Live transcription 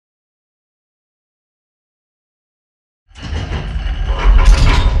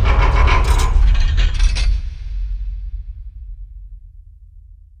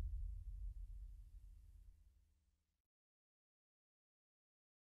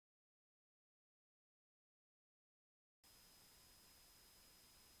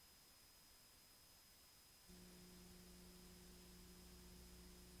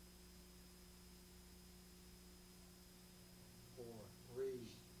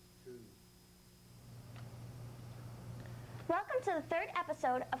Welcome to the third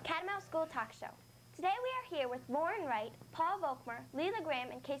episode of Catamount School Talk Show. Today we are here with Lauren Wright, Paul Volkmer, Leela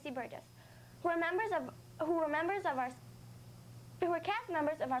Graham, and Casey Burgess, who are cast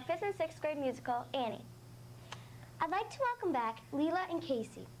members of our 5th and 6th grade musical, Annie. I'd like to welcome back Leela and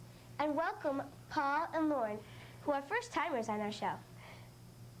Casey, and welcome Paul and Lauren, who are first-timers on our show.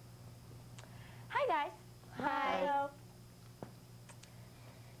 Hi, guys. Hi. Hello.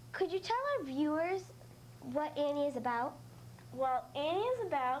 Could you tell our viewers what Annie is about? Well, Annie is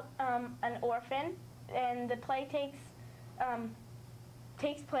about an orphan, and the play takes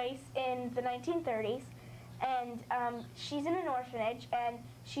place in the 1930s, and she's in an orphanage, and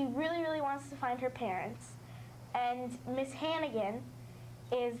she really, really wants to find her parents. And Miss Hannigan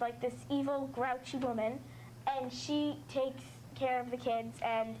is like this evil, grouchy woman, and she takes care of the kids,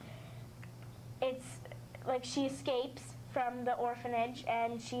 and it's like she escapes from the orphanage,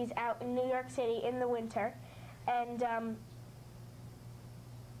 and she's out in New York City in the winter, and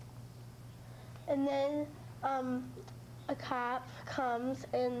then a cop comes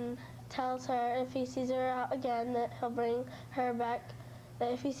and tells her if he sees her out again that he'll bring her back,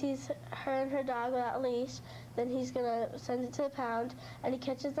 that if he sees her and her dog without a leash, then he's gonna send it to the pound, and he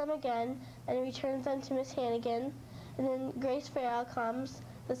catches them again, and he returns them to Miss Hannigan. And then Grace Farrell comes,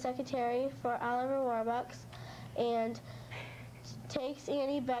 the secretary for Oliver Warbucks, and takes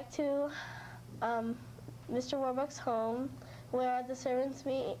Annie back to Mr. Warbucks' home, where the servants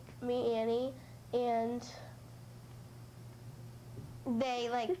meet Annie, and They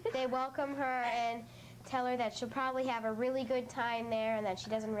welcome her and tell her that she'll probably have a really good time there and that she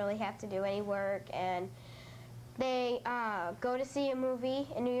doesn't really have to do any work. And they go to see a movie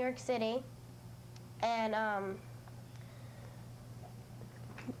in New York City. And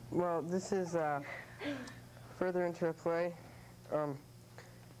well, this is further into the play.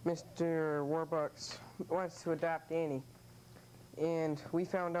 Mr. Warbucks wants to adopt Annie, and we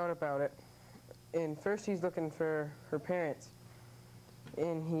found out about it. And first he's looking for her parents,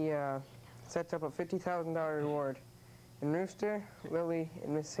 and he sets up a $50,000 reward. And Rooster, Lily,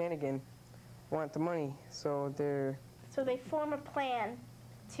 and Miss Hannigan want the money, so they form a plan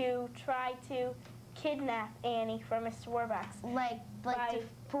to try to kidnap Annie from Mr. Warbucks. like to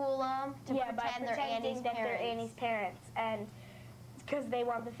fool them, to pretend they're Annie's that parents. they're Annie's parents, and because they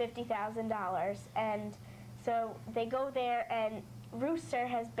want the $50,000. And so they go there, and Rooster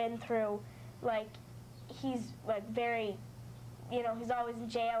has been through, he's very, he's always in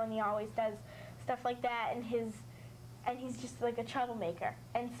jail, and he always does stuff like that, and he's just like a troublemaker,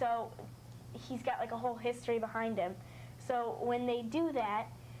 and so he's got like a whole history behind him. So when they do that,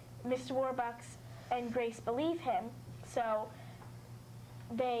 Mr. Warbucks and Grace believe him. So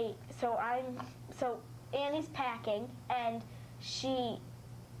Annie's packing, and she's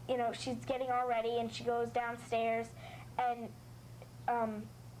getting all ready, and she goes downstairs, and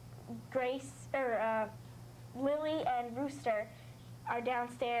Lily and Rooster are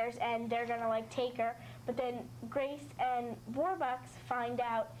downstairs, and they're gonna take her. But then Grace and Warbucks find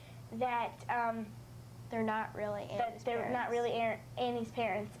out that They're not really Annie's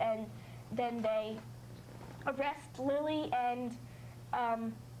parents, and then they arrest Lily and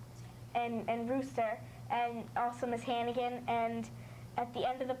Rooster, and also Miss Hannigan. And at the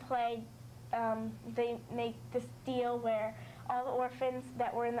end of the play, they make this deal where all the orphans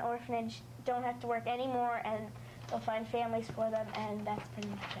that were in the orphanage don't have to work anymore, and they'll find families for them, and that's pretty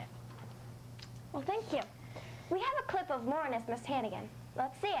much it. Well, thank you. We have a clip of Lauren as Miss Hannigan.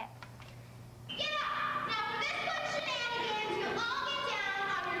 Let's see it. Get up! Now for this one shenanigans, you'll all get down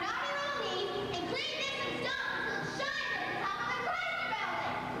on your naughty little knees and clean this and stump until it shines at the top of the Chrysler building.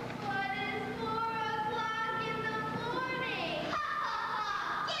 What is 4 o'clock in the morning? Ha ha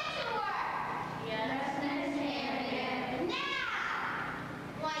ha! Get to work! Yes, Miss Hannigan. Now!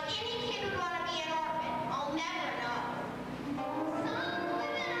 Why any kid would want to be an orphan, I'll never know. Some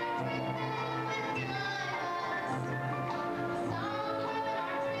women are driven with diamonds. Some women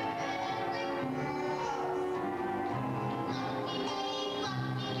are driven with pearls. Lucky me, look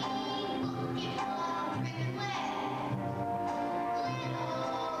at who I'm driven with.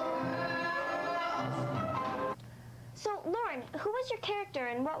 Little girls. So, Lauren, who was your character,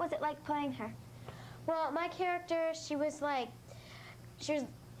 and what was it like playing her? Well, my character, she was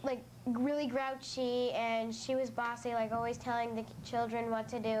really grouchy, and she was bossy, always telling the children what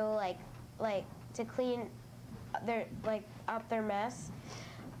to do, like to clean up their mess.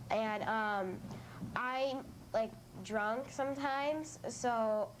 And I'm drunk sometimes,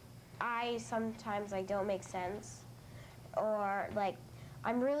 so I sometimes don't make sense, or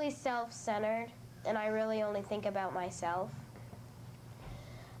I'm really self-centered, and I really only think about myself.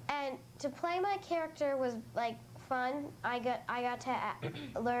 And to play my character was fun. I got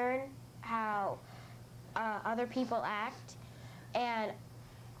to learn how other people act, and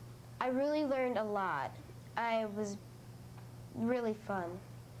I really learned a lot. It was really fun.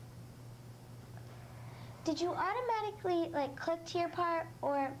 Did you automatically like click to your part,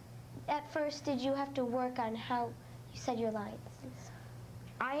 or at first did you have to work on how you said your lines?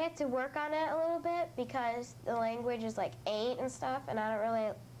 I had to work on it a little bit because the language is like ain't and stuff, and I don't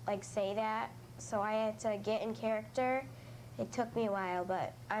really like say that. So I had to get in character. It took me a while,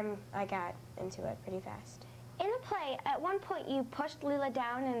 but I got into it pretty fast. In the play, at one point you pushed Leela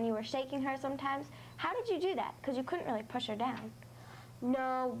down and you were shaking her sometimes. How did you do that? Because you couldn't really push her down.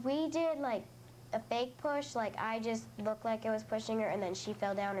 No, we did like a fake push. Like I just looked like I was pushing her, and then she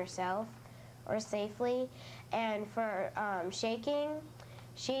fell down herself, or safely. And for shaking,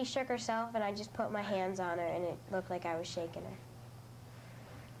 she shook herself, and I just put my hands on her, and it looked like I was shaking her.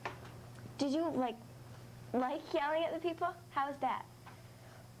 Did you like yelling at the people? How was that?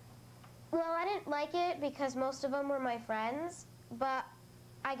 Well, I didn't like it because most of them were my friends, but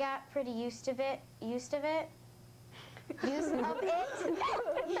I got pretty used of it. Used of it? Used of it?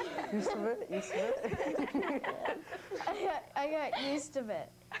 Used to it? Used to it? I got used of it.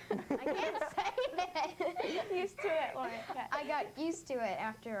 I can't say it. Used to it, Lauren. Okay. I got used to it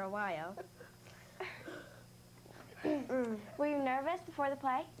after a while. Were you nervous before the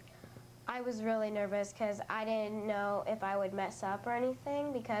play? I was really nervous because I didn't know if I would mess up or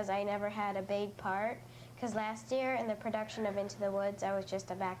anything because I never had a big part. Because last year in the production of Into the Woods, I was just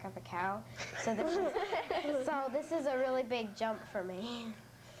the back of a cow. So this is a really big jump for me.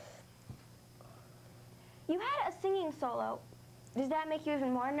 You had a singing solo. Does that make you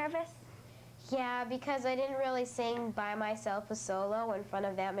even more nervous? Yeah, because I didn't really sing by myself a solo in front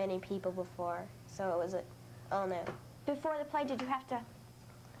of that many people before. So it was all new. Before the play, did you have to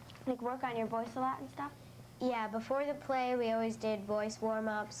like work on your voice a lot and stuff? Yeah, before the play, we always did voice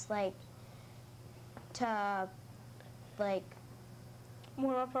warm-ups, like, to, like...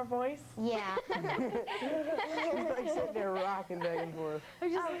 Warm up our voice? Yeah. She's like sitting there rocking back and forth.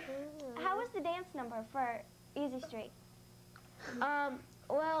 How was the dance number for Easy Street?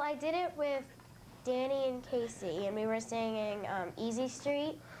 Well, I did it with Danny and Casey, and we were singing Easy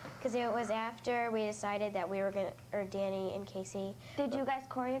Street, because it was after we decided that we were going to, or Danny and Casey. Did you guys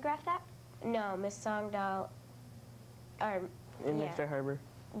choreograph that? No, Miss Songdahl, or, And yeah, Mr. Harbor.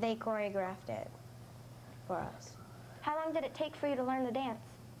 they choreographed it for us. How long did it take for you to learn the dance?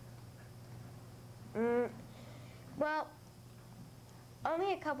 Well,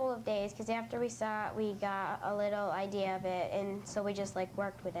 only a couple of days, because after we saw it, we got a little idea of it, and so we just like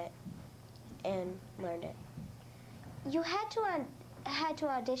worked with it and learned it. You had to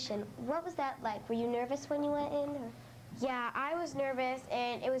audition. What was that like? Were you nervous when you went in? Or? Yeah, I was nervous,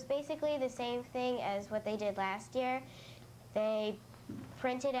 and it was basically the same thing as what they did last year. They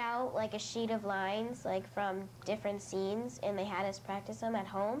printed out like a sheet of lines like from different scenes, and they had us practice them at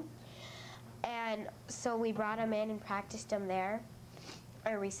home. And so we brought them in and practiced them there,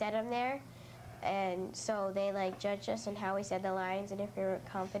 or we said them there. And so they like judged us on how we said the lines and if we were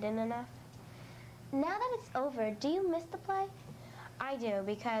confident enough. Now that it's over, do you miss the play? I do,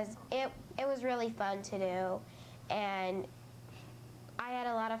 because it was really fun to do, and I had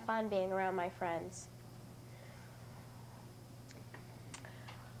a lot of fun being around my friends.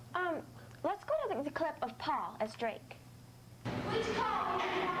 Let's go to the clip of Paul as Drake. Which call?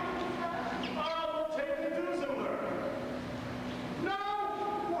 I'll take you to somewhere. No,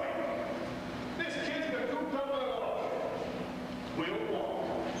 wait. This kid's been cooped up on a log. We'll walk.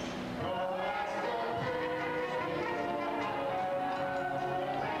 Oh, that's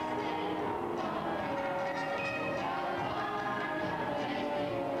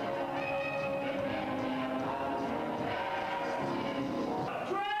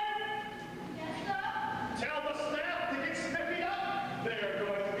Tell the staff to get snippy up. They are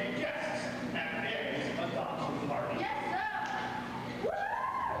going to be guests at Annie's adoption party.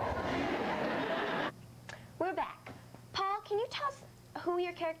 We're back. Paul, can you tell us who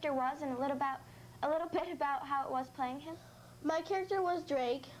your character was and a little bit about how it was playing him? My character was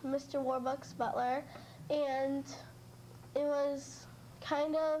Drake, Mr. Warbucks' butler, and it was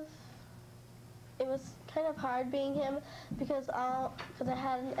kind of hard being him because I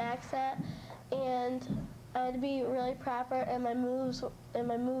had an accent, and I had to be really proper, and my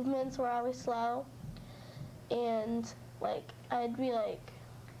movements were always slow, and like I'd be like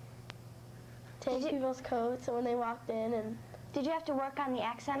take people's coats when they walked in, and Did you have to work on the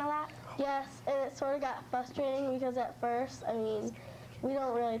accent a lot? yes, and it sort of got frustrating because at first, I mean, we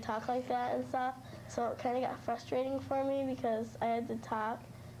don't really talk like that and stuff, so it kind of got frustrating for me because I had to talk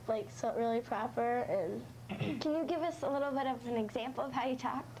like so really proper and. Can you give us a little bit of an example of how you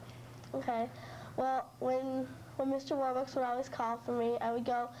talked? Okay. Well, when Mr. Warbucks would always call for me, I would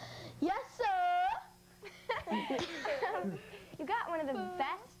go, "Yes, sir." You got one of the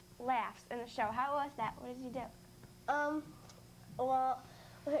best laughs in the show. How was that? What did you do? Well,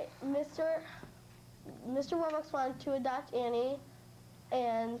 okay, Mr. Warbucks wanted to adopt Annie,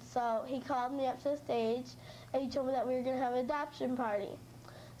 and so he called me up to the stage, and he told me that we were going to have an adoption party.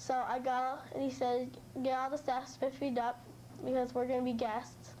 So I got, and he said, get all the staff 5 feet up, because we're going to be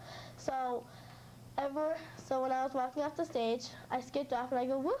guests. So when I was walking off the stage, I skipped off, and I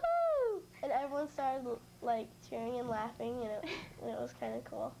go, woohoo! And everyone started, like, cheering and laughing, and it was kind of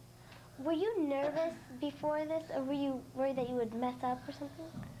cool. Were you nervous before this, or were you worried that you would mess up or something?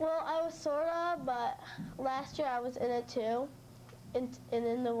 Well, I was sorta, but last year I was in it too,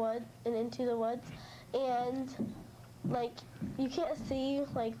 in the wood and into the woods, and like you can't see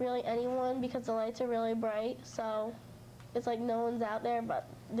like really anyone because the lights are really bright, so it's like no one's out there, but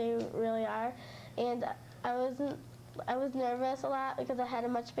they really are, and I was nervous a lot because I had a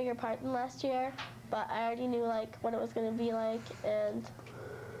much bigger part than last year, but I already knew like what it was gonna be like and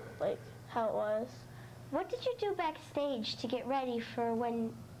like how it was. What did you do backstage to get ready for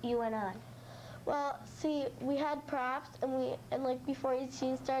when you went on? Well, see, we had props, and like before each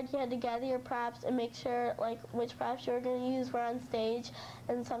scene started, you had to gather your props and make sure like which props you were going to use were on stage.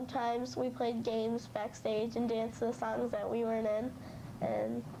 And sometimes we played games backstage and danced to the songs that we weren't in,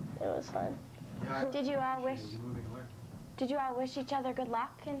 and it was fun. Did you all wish each other good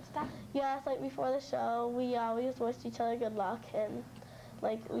luck and stuff? Yes, like before the show, we always wished each other good luck, and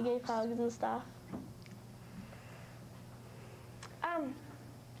like we gave hugs and stuff.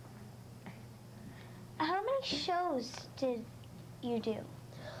 How many shows did you do?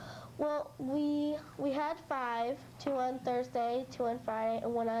 Well, we had 5, 2 on Thursday, 2 on Friday,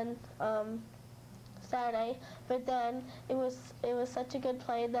 and 1 on Saturday. But then it was such a good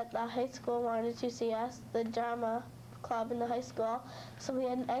play that the high school wanted to see us, the drama club in the high school. So we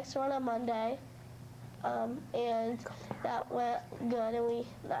had an extra one on Monday, and that went good.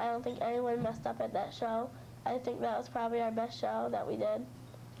 And I don't think anyone messed up at that show. I think that was probably our best show that we did.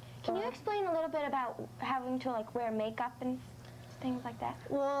 Can you explain a little bit about having to like wear makeup and things like that?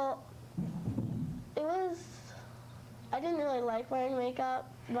 Well, I didn't really like wearing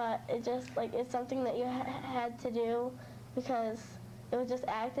makeup, but it just like it's something that you had to do because it was just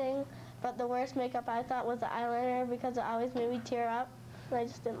acting. But the worst makeup I thought was the eyeliner because it always made me tear up, and I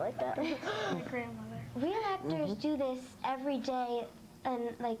just didn't like that. My grandmother. Real actors do this every day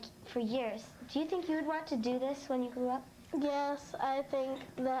and like for years. Do you think you would want to do this when you grew up? Yes, I think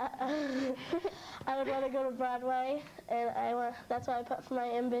that I would want to go to Broadway, and that's what I put for my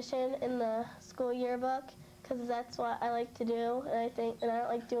ambition in the school yearbook, because that's what I like to do, and I don't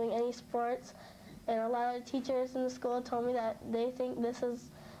like doing any sports. And a lot of teachers in the school told me that they think this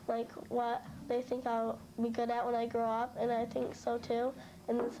is like what they think I'll be good at when I grow up, and I think so too.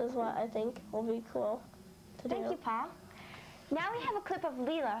 And this is what I think will be cool to do. Thank you, Paul. Now we have a clip of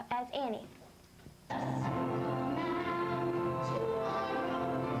Leela as Annie.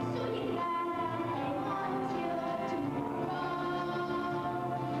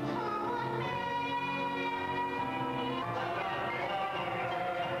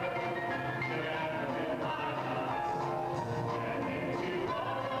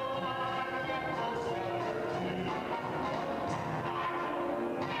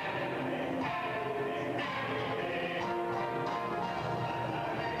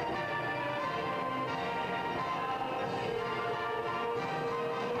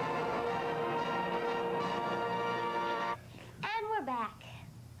 Back.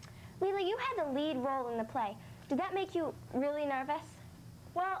 Leela, you had the lead role in the play. Did that make you really nervous?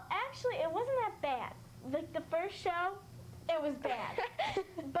 Well, actually, it wasn't that bad. Like the first show, it was bad.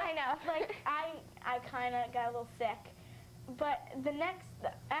 But I know. Like I kind of got a little sick. But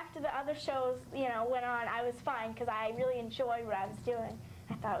after the other shows, went on, I was fine because I really enjoyed what I was doing.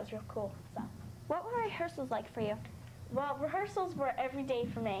 I thought it was real cool. So, what were rehearsals like for you? well, rehearsals were every day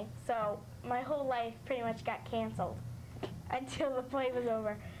for me. So my whole life pretty much got canceled until the play was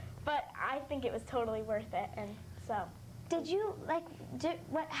over. But I think it was totally worth it, and so. Did you,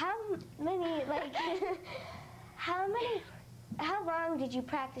 how long did you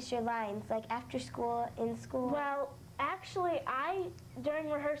practice your lines, like after school, in school? Well, actually, during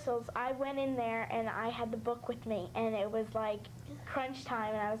rehearsals, I went in there and I had the book with me, and it was like crunch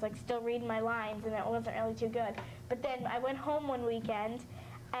time, and I was like still reading my lines, and it wasn't really too good. But then I went home one weekend,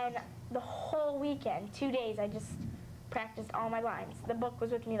 and the whole weekend, 2 days, I just practiced all my lines. The book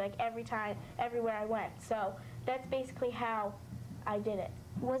was with me like every time, everywhere I went. So that's basically how I did it.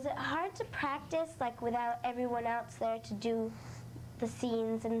 Was it hard to practice, like, without everyone else there to do the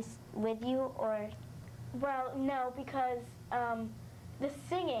scenes and with you, or? Well, no, because the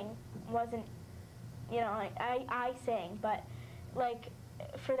singing wasn't, you know, like I sing, but like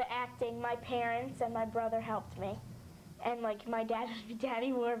for the acting, my parents and my brother helped me, and like my dad would be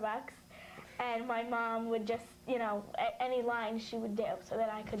Daddy Warbucks, and my mom would just, you know, any line she would do so that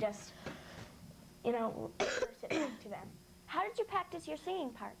I could just, you know, rehearse it back to them. How did you practice your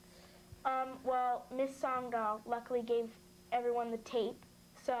singing parts? Well, Miss Songdoll luckily gave everyone the tape,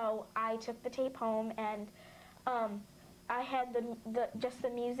 so I took the tape home, and I had just the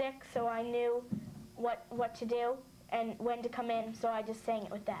music, so I knew what to do and when to come in, so I just sang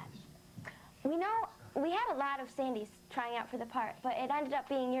it with that. We know we had a lot of Sandys trying out for the part, but it ended up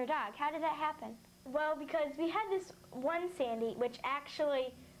being your dog. How did that happen? Well, because we had this one Sandy, which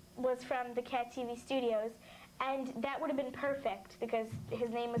actually was from the Cat TV studios, and that would have been perfect because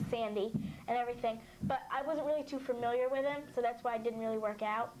his name was Sandy and everything, but I wasn't really too familiar with him, so that's why it didn't really work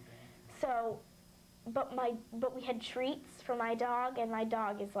out. So, but we had treats for my dog, and my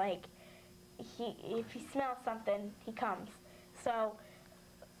dog is like, if he smells something, he comes. So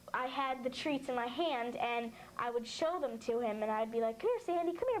I had the treats in my hand, and I would show them to him, and I'd be like, come here,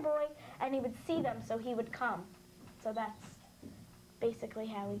 Sandy, come here, boy, and he would see them, so he would come. So that's basically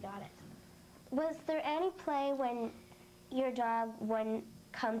how we got it. Was there any play when your dog wouldn't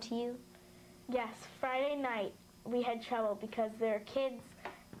come to you? Yes, Friday night we had trouble because there were kids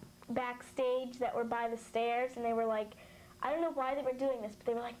backstage that were by the stairs, and they were like, I don't know why they were doing this, but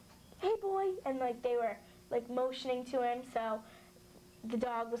they were like, hey boy, and like they were like motioning to him, so the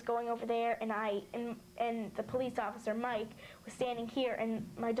dog was going over there, and the police officer Mike was standing here, and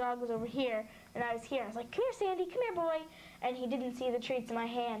my dog was over here, and I was here. I was like, come here, Sandy, come here, boy, and he didn't see the treats in my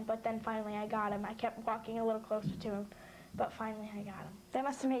hand, but then finally I got him. I kept walking a little closer to him, but finally I got him. That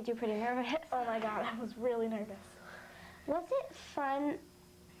must have made you pretty nervous. Oh my God, I was really nervous. Was it fun,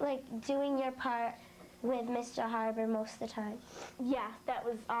 like, doing your part with Mr. Harbour most of the time? Yeah, that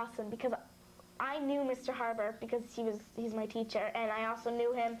was awesome because I knew Mr. Harbour because he's my teacher, and I also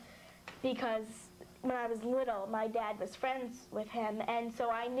knew him because when I was little, my dad was friends with him, and so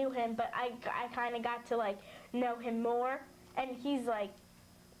I knew him, but I kind of got to like know him more, and he's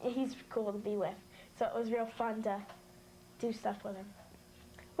cool to be with, so it was real fun to do stuff with him.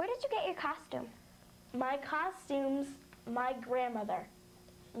 Where did you get your costume? My costumes, my grandmother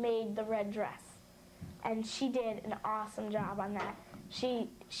made the red dress, and she did an awesome job on that. She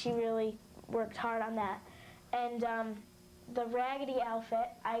really worked hard on that. And the raggedy outfit,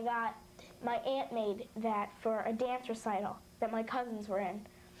 my aunt made that for a dance recital that my cousins were in.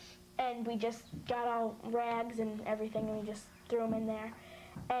 And we just got all rags and everything, and we just threw them in there.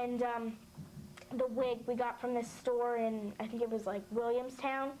 And the wig we got from this store in, I think it was like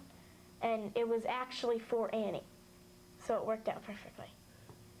Williamstown, and it was actually for Annie. So it worked out perfectly.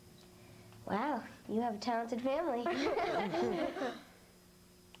 Wow, you have a talented family.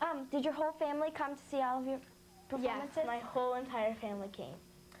 Did your whole family come to see all of your performances? Yes, my whole entire family came.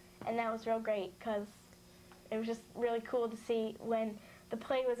 And that was real great because it was just really cool to see when the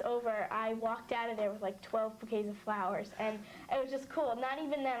play was over. I walked out of there with like 12 bouquets of flowers, and it was just cool. Not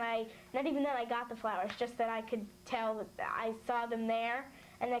even that I got the flowers, just that I could tell that I saw them there,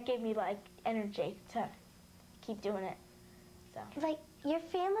 and that gave me like energy to keep doing it. So. Like, your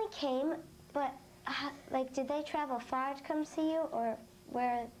family came, but like, did they travel far to come see you, or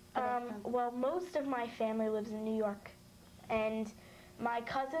where? Well, most of my family lives in New York, and my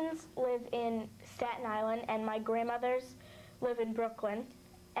cousins live in Staten Island, and my grandmothers live in Brooklyn,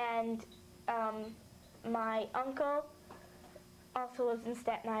 and my uncle also lives in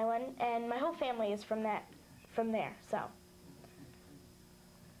Staten Island, and my whole family is from there. So.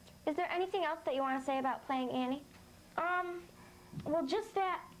 Is there anything else that you want to say about playing Annie? Well, just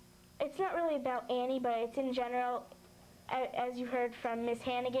that it's not really about Annie, but it's in general. As you heard from Miss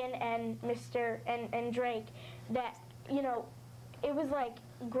Hannigan and and Drake, that, you know, it was like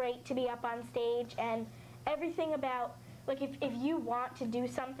great to be up on stage, and everything about, like, if you want to do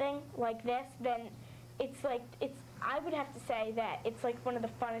something like this, then I would have to say that it's like one of the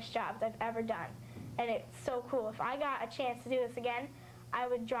funnest jobs I've ever done, and it's so cool. If I got a chance to do this again, I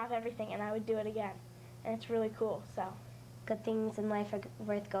would drop everything and I would do it again, and it's really cool. So. Good things in life are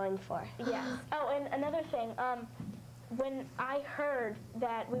worth going for. Yes. Oh, and another thing, when I heard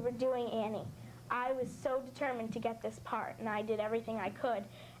that we were doing Annie, I was so determined to get this part, and I did everything I could.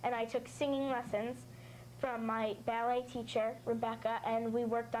 And I took singing lessons from my ballet teacher, Rebecca, and we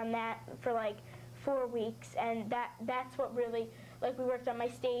worked on that for like 4 weeks, and that's what really like we worked on my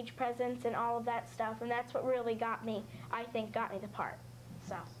stage presence and all of that stuff, and that's what really got me, I think, got me the part.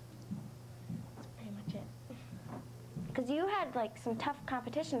 So that's pretty much it. Because you had like some tough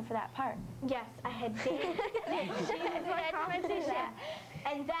competition for that part. Yes, I had dance competition,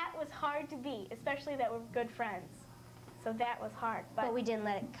 and that was hard to beat, especially that we're good friends. So that was hard. But we didn't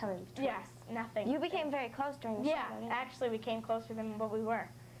let it come in between. Yes, nothing. You became very close during the Yeah, show, didn't you? actually we came closer than what we were.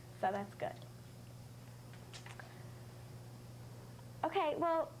 So that's good. Okay,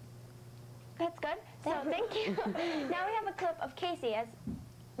 well, that's good. So thank you. Now we have a clip of Casey as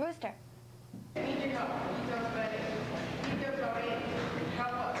Rooster. What's in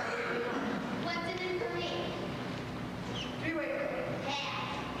it for me?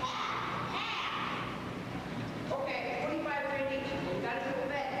 Half, half, half. Okay, 25 for each. You gotta go to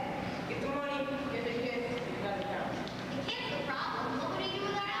bed. Get the money, get the kids, you gotta count. The kid's the problem. What would he do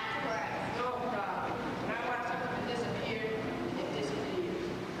with our afterwards? No problem. When I want something to disappear, it disappears.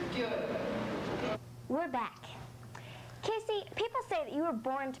 Good. We're back. Casey, people say that you were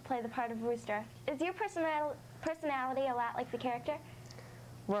born to play the part of Rooster. Is your personality a lot like the character?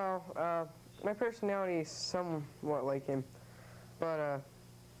 Well, my personality is somewhat like him, but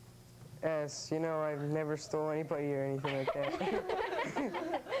as you know, I've never stole anybody or anything like that.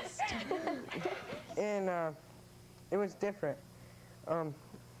 And it was different. Well,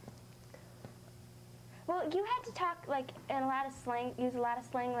 you had to talk like in a lot of slang, use a lot of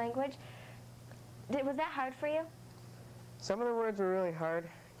slang language. Was that hard for you? Some of the words were really hard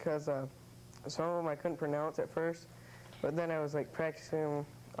because some of them I couldn't pronounce at first, but then I was like practicing them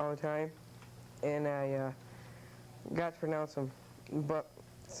all the time, and I got to pronounce them. But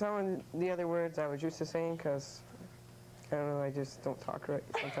some of the other words I was used to saying because, I don't know, I just don't talk right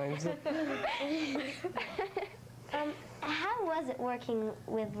sometimes. How was it working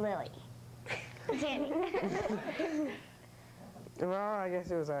with Lily? Danny. Well, I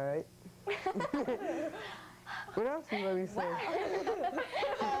guess it was all right. What else do you let me say?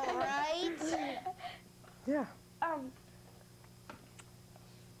 All right. Yeah.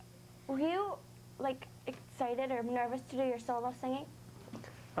 Were you like excited or nervous to do your solo singing?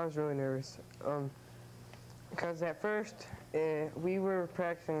 I was really nervous. Because at first, we were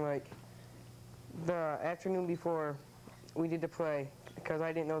practicing like the afternoon before we did the play, because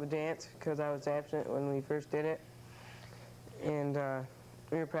I didn't know the dance, because I was absent when we first did it. And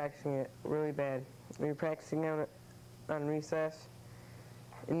we were practicing it really bad. We were practicing on recess.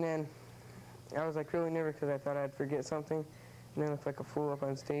 And then I was like really nervous because I thought I'd forget something. And then I looked like a fool up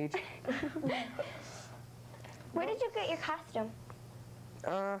on stage. Where did you get your costume?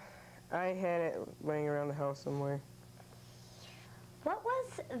 I had it laying around the house somewhere. What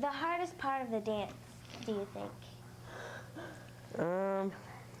was the hardest part of the dance, do you think?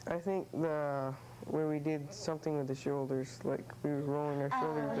 I think where we did something with the shoulders, like we were rolling our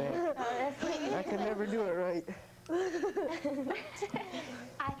shoulders back. I could never do it right.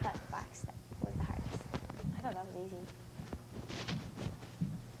 I thought the box step was the hardest. I thought that was easy.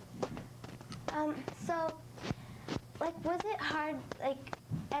 So, like, was it hard, like,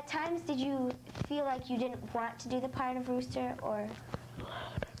 at times did you feel like you didn't want to do the part of Rooster, or?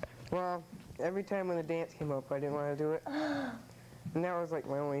 Well, every time when the dance came up, I didn't want to do it. And that was like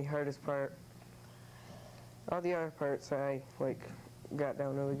my only hardest part. All the other parts I like got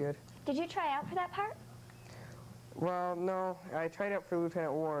down really good. Did you try out for that part? Well, no, I tried out for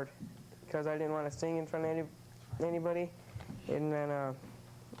Lieutenant Ward because I didn't want to sing in front of anybody. And then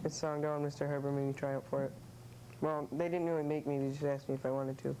this song down, Mr. Herbert made me try out for it. Well, they didn't really make me, they just asked me if I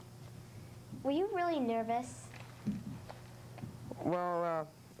wanted to. Were you really nervous? Well,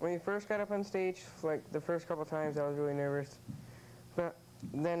 when you first got up on stage, like the first couple times I was really nervous. But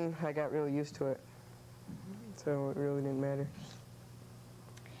then I got really used to it. So it really didn't matter.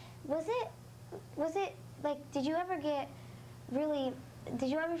 Was it like, did you ever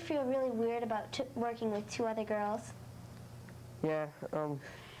feel really weird about working with two other girls? Yeah,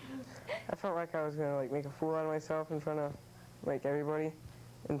 I felt like I was gonna like make a fool out of myself in front of like everybody,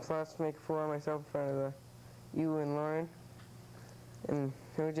 and plus make a fool out of myself in front of you and Lauren. And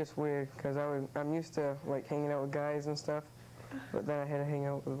it was just weird because I'm used to like hanging out with guys and stuff, but then I had to hang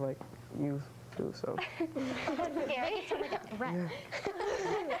out with like you too. So. Scary. Yeah.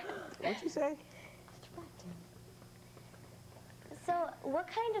 What'd you say? So, what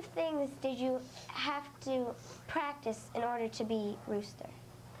kind of things did you have to practice in order to be Rooster?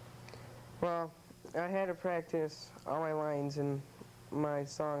 Well, I had to practice all my lines in my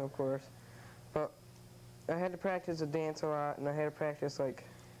song, of course, but I had to practice the dance a lot, and I had to practice like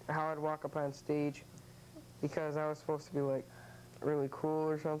how I'd walk up on stage because I was supposed to be like really cool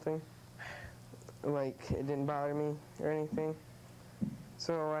or something. Like it didn't bother me or anything.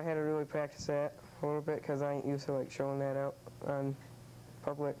 So I had to really practice that a little bit because I ain't used to like showing that out on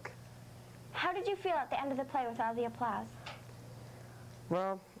public. How did you feel at the end of the play with all the applause?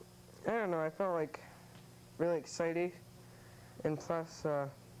 Well, I don't know. I felt like really excited, and plus I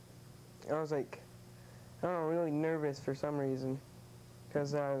was like, I don't know, really nervous for some reason.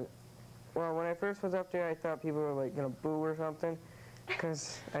 Because, well, when I first was up there, I thought people were like gonna boo or something,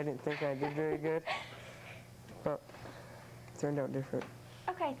 because I didn't think I did very good. But it turned out different.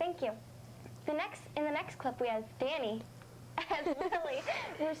 Okay, thank you. In the next clip, we have Danny as Lily,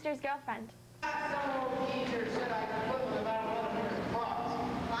 Rooster's girlfriend. Some teacher said I could flip with about 1,100 bucks.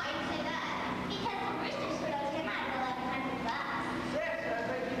 Why do you say that? Because the Rooster Squirrels came out at 1,100 bucks. Yes, I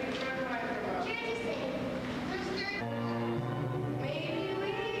think you need to try what I think about. Sure to say. Rooster. Maybe we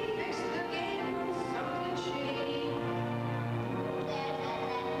fix the game with something shady.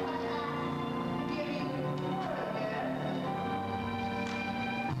 Give you what again?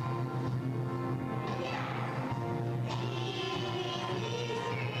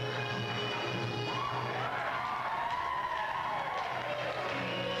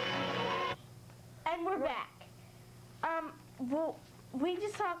 And we're back. Well, we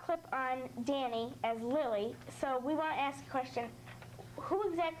just saw a clip on Danny as Lily, so we want to ask a question. Who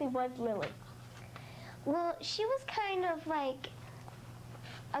exactly was Lily? Well, she was kind of like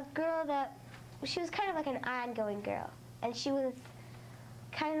a girl she was kind of like an ongoing girl. And she was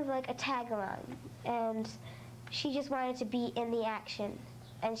kind of like a tag-along. And she just wanted to be in the action.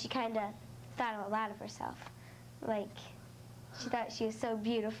 And she kind of thought a lot of herself. Like, she thought she was so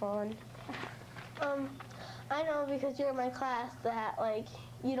beautiful. And I know because you're in my class that like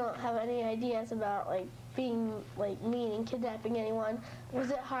you don't have any ideas about like being like mean and kidnapping anyone. Was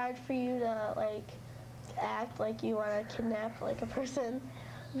it hard for you to like act like you want to kidnap like a person?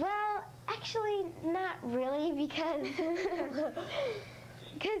 well, actually, not really, because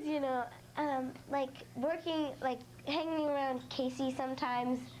you know, like working, like hanging around Casey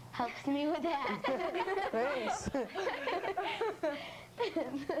sometimes helps me with that. Thanks.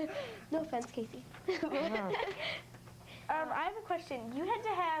 No offense, Casey. I have a question. You had to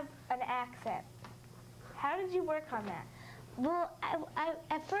have an accent. How did you work on that? Well,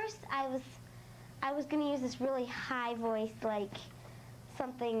 at first I was gonna use this really high voice, like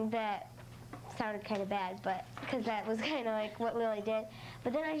something that sounded kind of bad, but because that was kind of like what Lily did.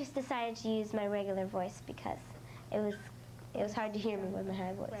 But then I just decided to use my regular voice because it was hard to hear me with my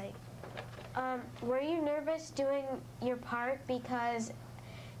high voice. Right. Were you nervous doing your part because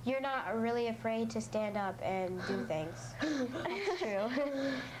you're not really afraid to stand up and do things? That's true.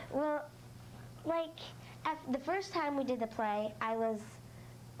 Well, like the first time we did the play, I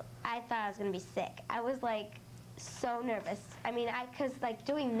thought I was gonna be sick. I was like so nervous. I mean, cause like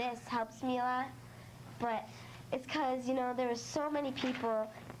doing this helps me a lot, but it's cause you know there were so many people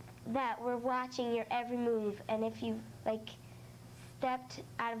that were watching your every move, and if you like stepped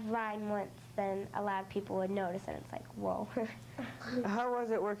out of line once, then a lot of people would notice, and it's like, whoa. How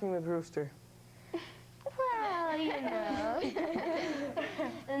was it working with Rooster? Well, you know.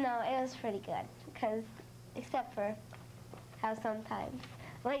 No, it was pretty good, cause except for how sometimes,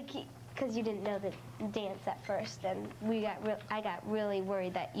 like, cause you didn't know the dance at first, and I got really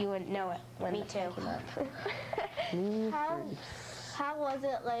worried that you wouldn't know it when the time came up. How was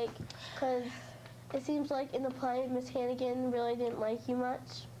it like? Cause it seems like in the play, Miss Hannigan really didn't like you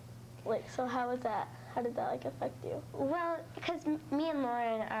much. Like, so how was that? How did that like affect you? Well, because me and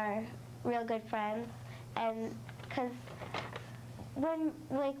Lauren are real good friends, and because when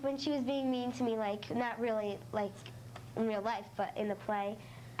she was being mean to me, like not really like in real life, but in the play,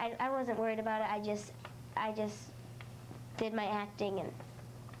 I wasn't worried about it. I just did my acting and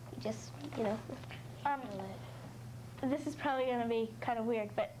just, you know. This is probably gonna be kind of weird,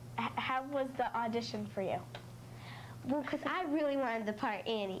 but how was the audition for you? Well, because I really wanted the part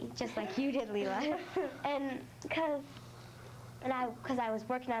Annie, just like you did, Leela. And because I was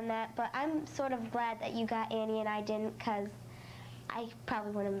working on that, but I'm sort of glad that you got Annie and I didn't, because I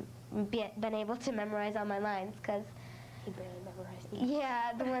probably wouldn't have been able to memorize all my lines, because He barely memorized these.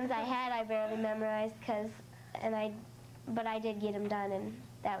 yeah, the ones I had I barely memorized, but I did get them done, and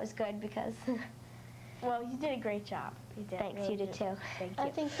that was good because. Well, you did a great job. You did. Thanks, you did too. Thank you. I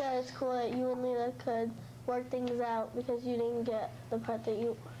think that it's cool that you and Lena could work things out because you didn't get the part that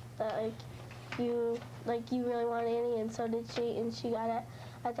you really wanted Annie, and so did she, and she got it.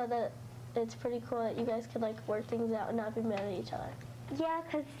 I thought that it's pretty cool that you guys could like work things out and not be mad at each other. Yeah,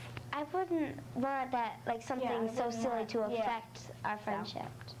 because I wouldn't want that, like something I so wouldn't silly want- to yeah. affect our friendship.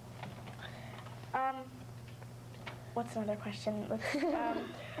 What's another question?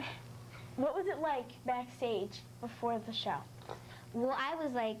 What was it like backstage before the show? well, I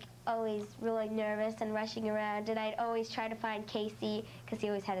was like always really nervous and rushing around, and I'd always try to find Casey because he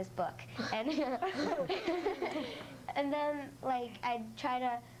always had his book, and and then like I'd try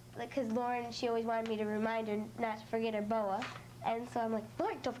to, because Lauren, she always wanted me to remind her not to forget her boa, and so I'm like,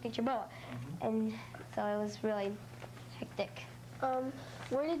 Lauren, don't forget your boa, and so it was really hectic.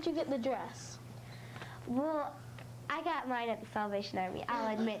 Where did you get the dress? Well, I got mine at the Salvation Army.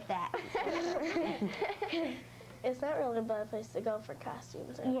 I'll admit that. It's not really a bad place to go for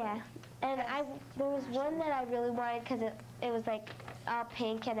costumes. Yeah, and there was one that I really wanted because it was like all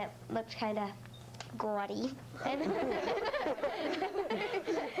pink and it looked kind of gaudy. And, and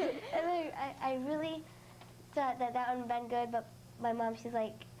I really thought that that would have been good, but my mom, she's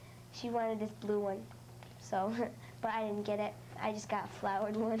like, she wanted this blue one. So, but I didn't get it. I just got a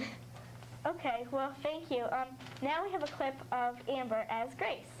flowered one. Okay, well, thank you. Now we have a clip of Amber as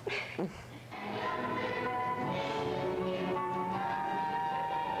Grace.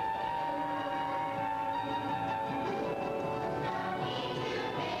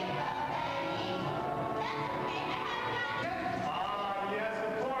 Yes,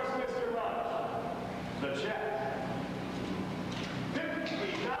 of course, Mr. Rush. The check.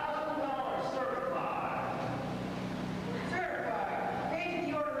 $50,000 certified. Certified. Page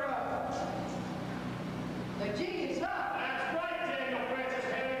the order up. The jig is up. That's right, Daniel Francis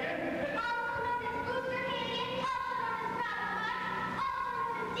Hannigan. Also known as Booster Hannigan, also known as Proud Much, also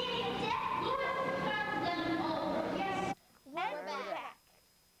known as Danny and Dick, Lewis, Carl, them all. Yes, We're back.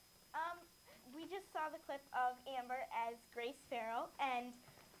 We just saw the clip of Amber as Grace Farrell, and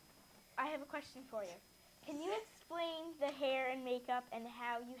I have a question for you. Can you explain the hair and makeup and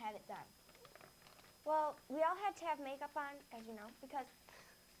how you had it done? Well, we all had to have makeup on, as you know, because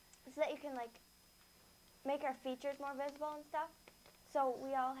so that you can like make our features more visible and stuff. So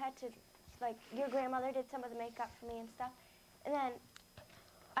we all had to, like, your grandmother did some of the makeup for me and stuff. And then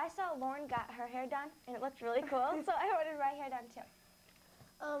I saw Lauren got her hair done, and it looked really cool, so I ordered my hair done too.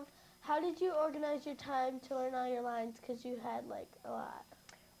 How did you organize your time to learn all your lines? Because you had like a lot.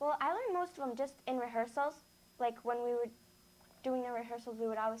 Well, I learned most of them just in rehearsals. Like when we were doing the rehearsals, we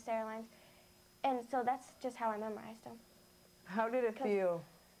would always say our lines. And so that's just how I memorized them. How did it feel?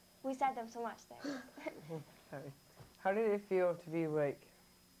 We said them so much there. Sorry. How did it feel to be like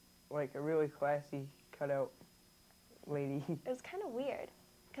a really classy cutout lady? It was kind of weird,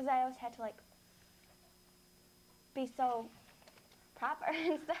 because I always had to like be so proper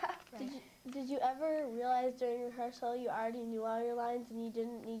and stuff. Did you ever realize during rehearsal you already knew all your lines and you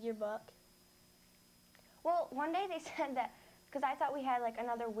didn't need your book? Well, one day they said that, because I thought we had like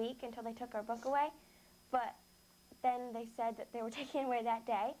another week until they took our book away, but then they said that they were taking it away that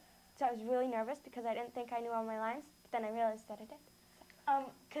day. So I was really nervous because I didn't think I knew all my lines, but then I realized that I did.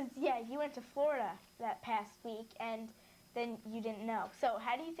 Because, yeah, you went to Florida that past week, and then you didn't know. So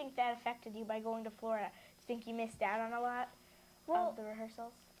how do you think that affected you by going to Florida? Do you think you missed out on a lot of the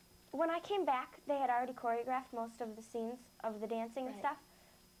rehearsals? When I came back, they had already choreographed most of the scenes of the dancing and stuff,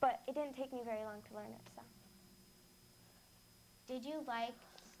 but it didn't take me very long to learn it, so. Did you like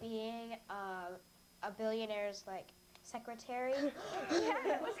being a billionaire's like secretary?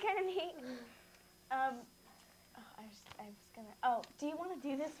 Yeah, it was kind of neat. Do you want to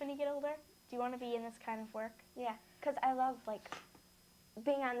do this when you get older? Do you want to be in this kind of work? Yeah, because I love like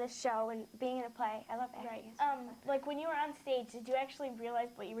being on this show and being in a play. I love acting. and stuff. Like when you were on stage, did you actually realize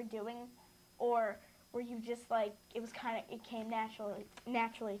what you were doing, or were you just like it came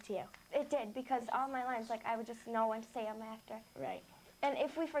naturally to you? It did, because all my lines, like I would just know when to say I'm an actor. Right. And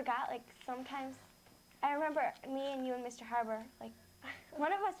if we forgot, like sometimes, I remember me and you and Mr. Harbour, like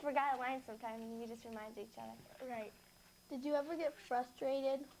one of us forgot a line sometime and we just reminded each other. Right. Did you ever get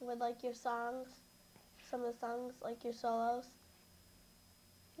frustrated with like your songs? Some of the songs, like your solos?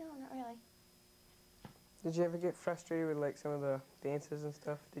 No, not really. Did you ever get frustrated with like some of the dances and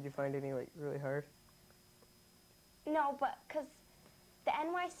stuff? Did you find any like really hard? No, but because the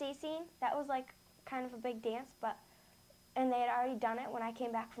NYC scene, that was like kind of a big dance, and they had already done it when I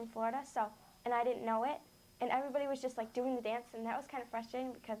came back from Florida, so, and I didn't know it, and everybody was just like doing the dance, and that was kind of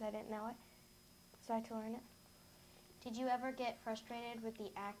frustrating because I didn't know it, so I had to learn it. Did you ever get frustrated with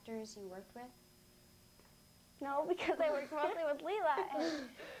the actors you worked with? No, because I worked mostly with Leela,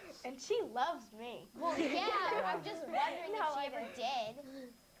 And she loves me. Well, yeah, I'm just wondering No, if I she ever did.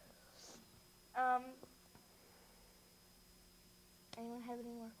 Anyone have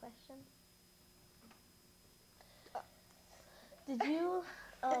any more questions?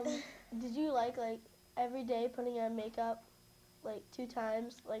 Did you like every day putting on makeup like 2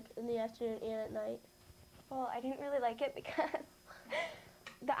 times, like in the afternoon and at night? Well, I didn't really like it because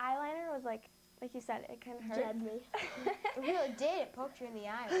the eyeliner was like like you said, it can hurt. Jed me. It really did. It poked you in the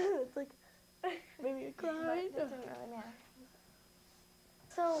eye. It's like, maybe you But cried. it doesn't really matter.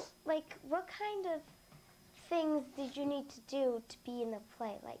 So, like, what kind of things did you need to do to be in the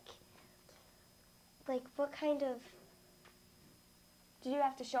play? Like what kind of? Did you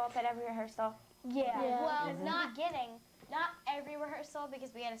have to show up at every rehearsal? Yeah. Well, In the not beginning. not every rehearsal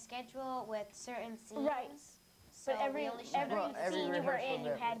because we had a schedule with certain scenes. Right. So But every we only showed Well, up every scene you were rehearsal in, you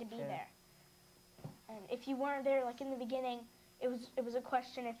that had we- to be yeah. there. And if you weren't there, like in the beginning, it was a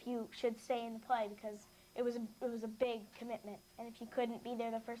question if you should stay in the play because it was a big commitment. And if you couldn't be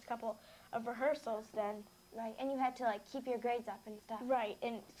there the first couple of rehearsals, then Right, and you had to like keep your grades up and stuff. right.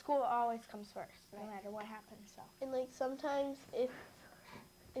 And school always comes first, no Right. matter what happens. So And like sometimes if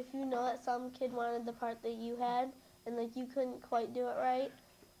you know that some kid wanted the part that you had and like you couldn't quite do it right,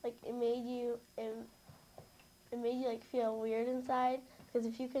 like it made you like feel weird inside because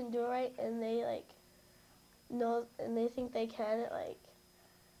if you couldn't do it right and they like know and they think they can, it like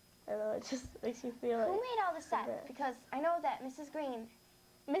I don't know, it just makes you feel Who like made all the sets? Okay. Because I know that Mrs. Green,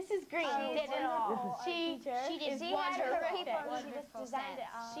 Mrs. Green Oh, did it all. our She teacher. She did she had her wonderful, people and she just wonderful designed it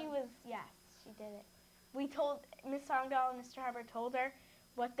sets. all. She was, yes, she did it. We told, Miss Songdahl and Mr. Harbour told her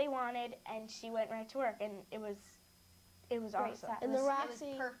what they wanted, and she went right to work, and it was Great awesome. set. and It the was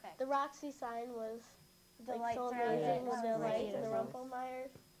Roxy perfect. the Roxy sign was The like lights so around amazing it. with the was lights great. and the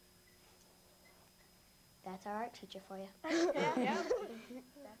Rumpelmeyers. That's our art teacher for you. Yeah.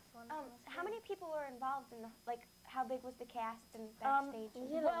 How many people were involved in the, like, how big was the cast and Um, backstage? We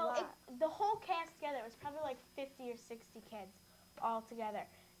did a Well, lot. the whole cast together was probably like 50 or 60 kids all together,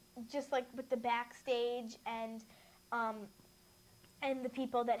 just like with the backstage and the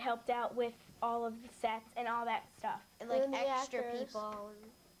people that helped out with all of the sets and all that stuff. And like And the extra actors. people.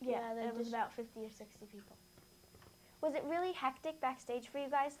 Yeah, they it was just- about 50 or 60 people. Was it really hectic backstage for you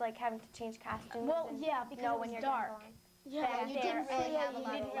guys, like having to change costumes? Well, and yeah, because know it when was you're gonna dark. go on? Yeah, Back you there, didn't really and have a you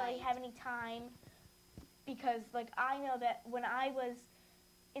lot of didn't really light. have any time because, like, I know that when I was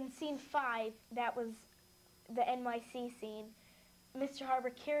in scene 5, that was the NYC scene. Mr.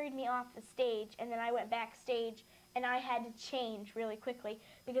 Harbour carried me off the stage, and then I went backstage, and I had to change really quickly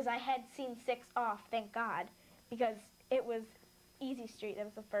because I had scene 6 off. Thank God, because it was Easy Street. That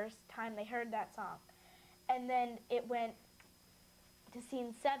was the first time they heard that song, and then it went to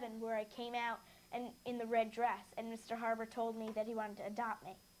scene 7 where I came out and in the red dress, and Mr. Harbour told me that he wanted to adopt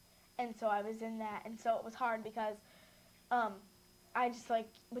me, and so I was in that, and so it was hard because I just like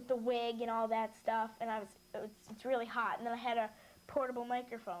with the wig and all that stuff, and it's really hot, and then I had a portable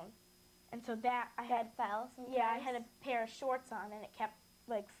microphone, and so that I had Fell sometimes? I had a pair of shorts on, and it kept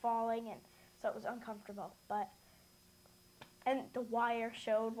like falling, and so it was uncomfortable, and the wire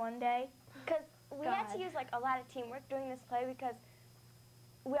showed one day. Because we had to God. use like a lot of teamwork doing this play because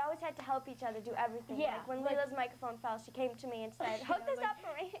we always had to help each other do everything. Yeah, Like when like- Leela's microphone fell, she came to me and said, "Hook this up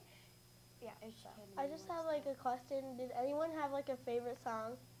for me." Yeah. I just have like a question. Did anyone have like a favorite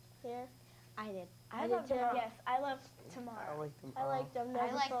song here? I did. I did love too. Tomorrow. Yes, I love I Tomorrow. like them. I liked them. I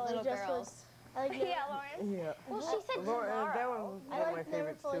Never like Fully Little Just Girls. Was, I like Yeah, Lauren. Yeah. Well, she said That Tomorrow. one's I one of my like Never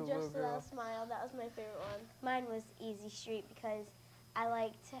favorites Fully too, Little Just Without Girl. a Smile. That was my favorite one. Mine was Easy Street because I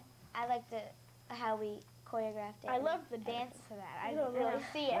liked how we choreographed it. I and love the dance. dance to that. I No, didn't really no.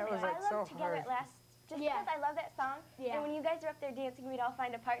 see it. That was, but- like, I love so Together hard. at Last just Yeah. because I love that song. Yeah. And when you guys were up there dancing, we'd all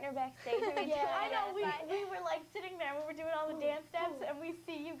find a partner backstage. And we'd do Yeah. I it know, outside. we were like sitting there, we were doing all the dance steps, and we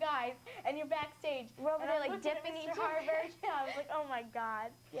see you guys, and you're backstage. We're over and there I'm like looking at dipping Mr. each other. Harbour. Yeah, I was like, oh my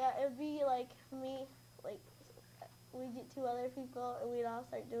God. Yeah, it would be like me, like we'd get 2 other people and we'd all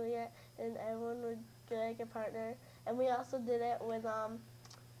start doing it, and everyone would get like a partner. And we also did it with what's that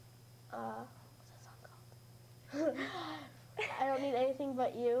song called? I Don't Need Anything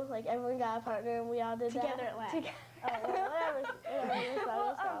But You. Like everyone got a partner and we all did Together that. at last. Oh, well, whatever the song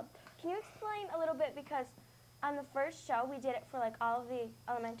was called. Can you explain a little bit, because on the first show we did it for like all of the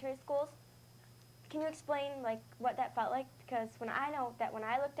elementary schools. Can you explain like what that felt like? Because when I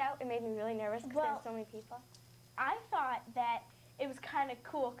looked out, it made me really nervous because there Well- were so many people. I thought that it was kind of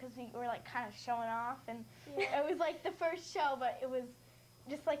cool because we were like kind of showing off, and it was like the first show, but it was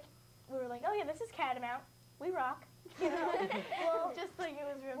just like, we were like, oh yeah, this is Catamount. We rock. You know? Well, just like it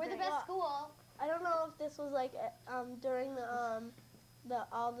was real We're the great. best school. I don't know if this was like during the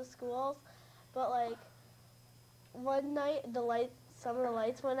all the schools, but like one night some of the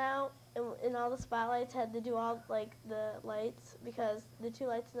lights went out, and all the spotlights had to do all like the lights because the 2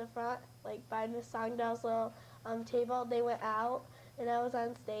 lights in the front, like by Miss Songdahl's little table, they went out, and I was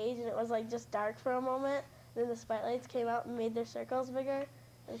on stage, and it was like just dark for a moment. Then the spotlights came out and made their circles bigger,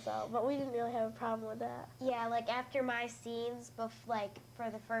 And so, but we didn't really have a problem with that. Yeah, like after my scenes, like for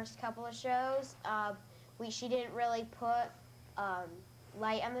the first couple of shows, she didn't really put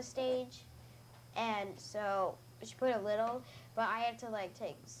light on the stage, and so she put a little, but I had to like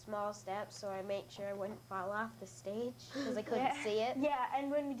take small steps so I made sure I wouldn't fall off the stage because I couldn't see it. Yeah, and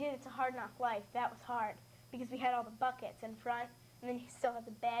when we did It's a Hard Knock Life, that was hard because we had all the buckets in front, and then you still had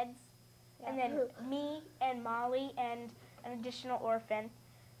the beds, and then me and Molly and an additional orphan,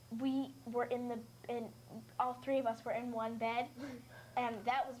 we were all three of us were in one bed, and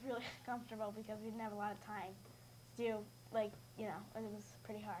that was really comfortable because we didn't have a lot of time to do, like, you know, and it was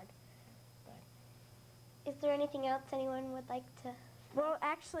pretty hard. Is there anything else anyone would like to? Well,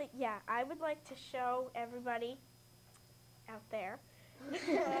 actually, yeah, I would like to show everybody out there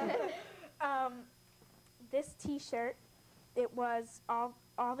this T-shirt. It was all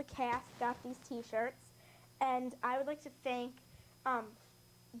the cast got these T-shirts, and I would like to thank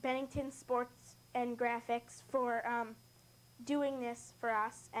Bennington Sports and Graphics for doing this for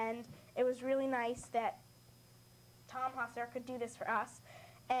us, and it was really nice that Tom Husser could do this for us,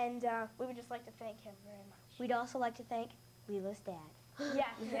 and we would just like to thank him very much. We'd also like to thank Leela's dad. Yeah,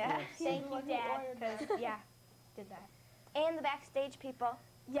 thank you, Dad, because, yeah, did that. And the backstage people.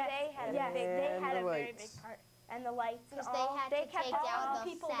 Yes, They had a yes, big- they had And a the very lights. big part. And the lights. Because all- they had to kept take all down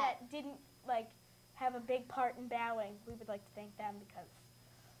the people set. that didn't, like, have a big part in bowing. We would like to thank them because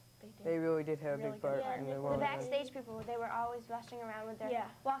they did. They really did have a Really big good. part Yeah, in the the The long run. backstage people, they were always rushing around with their Yeah.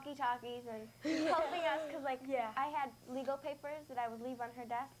 walkie-talkies and helping us because, like, Yeah. I had legal papers that I would leave on her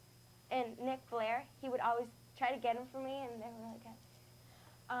desk, and Nick Blair, he would always try to get them for me, and they were really good.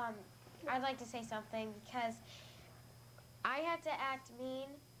 I'd like to say something because I had to act mean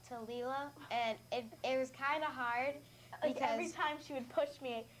to Leela, and it was kind of hard Like, every because time she would push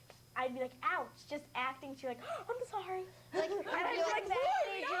me, I'd be like, ouch, just acting. She'd be like, oh, I'm sorry. like, And I'd be like,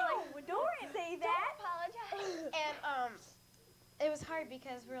 backstage, you're no, don't say that. Apologize. and it was hard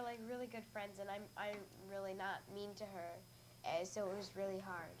because we're like really good friends, and I'm really not mean to her, and so it was really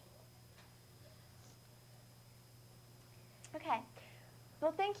hard. Okay.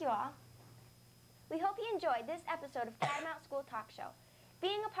 Well, thank you all. We hope you enjoyed this episode of Catamount School Talk Show.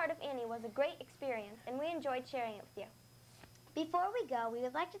 Being a part of Annie was a great experience, and we enjoyed sharing it with you. Before we go, we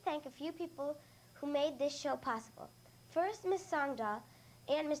would like to thank a few people who made this show possible. First, Ms. Songda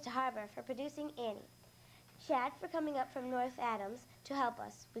and Mr. Harbour for producing Annie. Chad for coming up from North Adams to help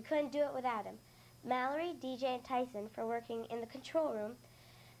us. We couldn't do it without him. Mallory, DJ, and Tyson for working in the control room.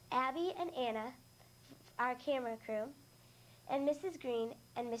 Abby and Anna, our camera crew. And Mrs. Green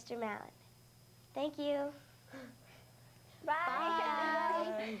and Mr. Mallon. Thank you.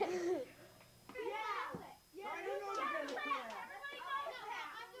 Bye.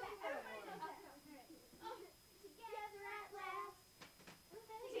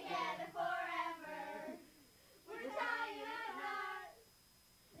 Together forever. We're tying a knot.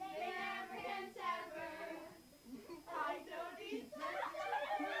 They never can sever. I don't need I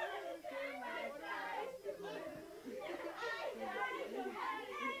don't have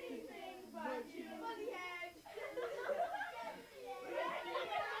anything but you on the edge.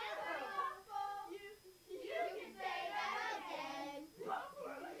 You can say that again.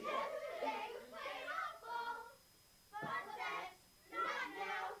 Yesterday was plain awful, but that's not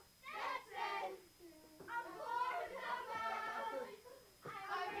now. That's then. I'm bored about.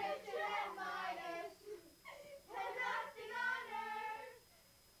 I'm richer than minus, and nothing on earth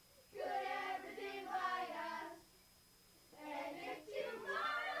could ever divide us. And if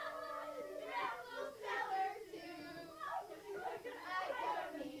tomorrow death will sell her too, I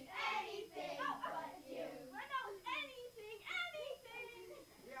don't need anything but you. I don't anything. I don't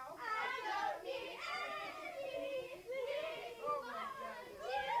need anything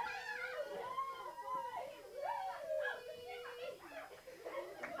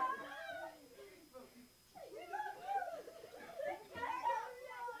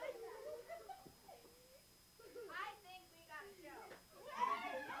I think we got a show.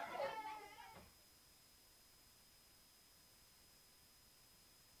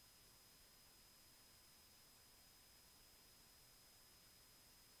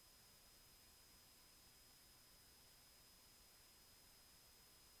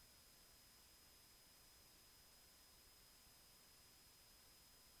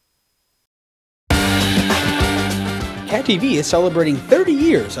 Cat TV is celebrating 30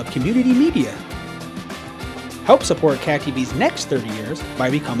 years of community media. Help support Cat TV's next 30 years by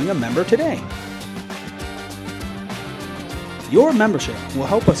becoming a member today. Your membership will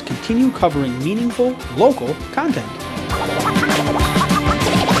help us continue covering meaningful, local content.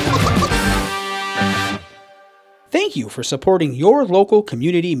 Thank Thank you for supporting your local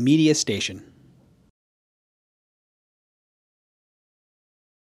community media station.